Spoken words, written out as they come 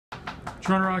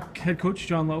Toronto Rock head coach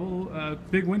John Lovell,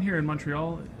 big win here in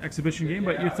Montreal, exhibition game.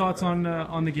 But your thoughts on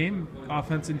the game,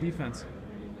 offense and defense?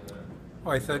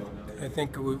 Well, I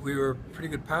think we were a pretty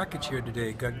good package here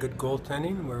today. Got good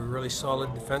goaltending. We were really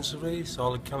solid defensively,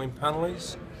 solid killing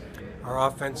penalties. Our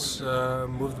offense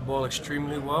moved the ball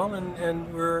extremely well,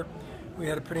 and we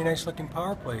had a pretty nice looking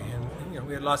power play, and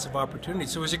we had lots of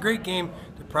opportunities. So it was a great game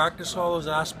to practice all those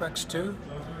aspects too.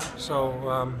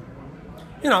 So.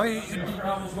 We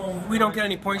don't get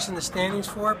any points in the standings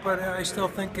for it, but I still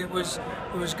think it was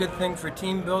a good thing for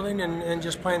team building and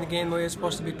just playing the game the way it's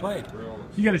supposed to be played.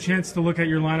 You got a chance to look at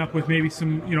your lineup with maybe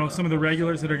some of the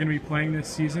regulars that are going to be playing this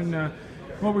season.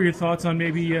 What were your thoughts on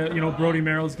maybe Brody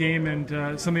Merrill's game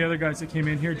and some of the other guys that came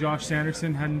in here? Josh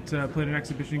Sanderson hadn't played an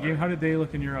exhibition game. How did they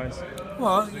look in your eyes?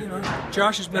 Well,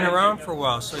 Josh has been around for a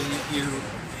while, so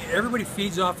everybody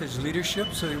feeds off his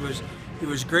leadership. So he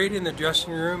was great in the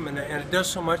dressing room, and it does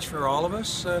so much for all of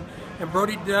us. And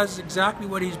Brody does exactly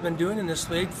what he's been doing in this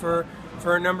league for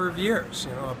a number of years.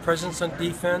 A presence on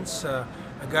defense, a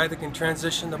guy that can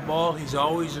transition the ball. He's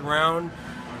always around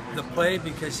the play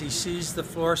because he sees the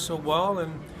floor so well,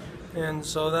 and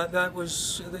so that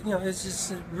was it's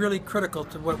just really critical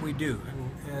to what we do,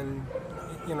 and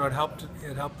it helped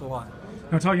a lot.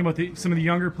 Now, talking about some of the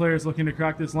younger players looking to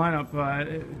crack this lineup,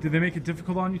 did they make it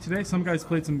difficult on you today? Some guys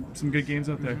played some good games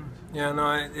out there. Yeah,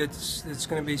 no, it's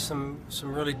going to be some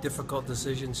really difficult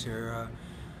decisions here.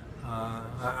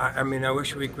 I mean, I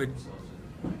wish we could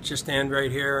just stand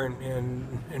right here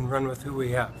and run with who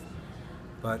we have,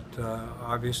 but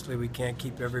obviously we can't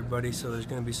keep everybody. So there's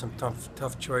going to be some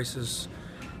tough choices,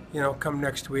 come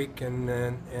next week, and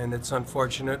it's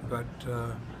unfortunate, but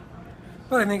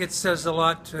I think it says a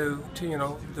lot to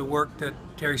the work that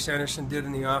Terry Sanderson did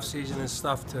in the off season and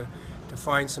stuff to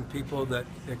find some people that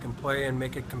can play and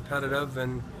make it competitive.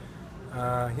 And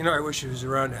I wish he was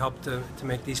around to help to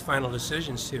make these final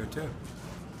decisions here too.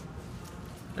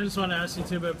 I just want to ask you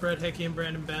too about Brett Hickey and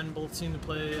Brandon Ben. Both seem to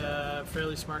play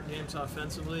fairly smart games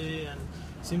offensively and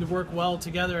seem to work well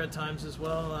together at times as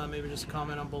well. Maybe just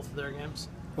comment on both of their games.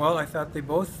 Well, I thought they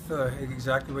both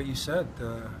exactly what you said.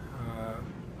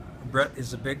 Brett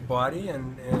is a big body,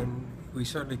 and we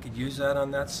certainly could use that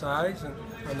on that side.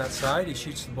 He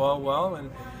shoots the ball well,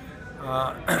 and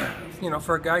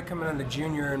for a guy coming on the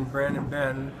junior and Brandon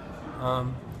Ben, I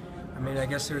mean, I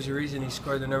guess there's a reason he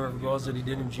scored the number of goals that he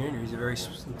did in junior. He's a very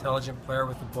intelligent player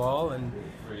with the ball, and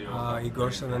he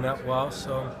goes to the net well.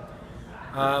 So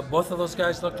both of those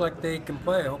guys look like they can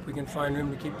play. I hope we can find room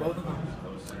to keep both of them.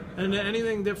 And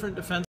anything different defensively?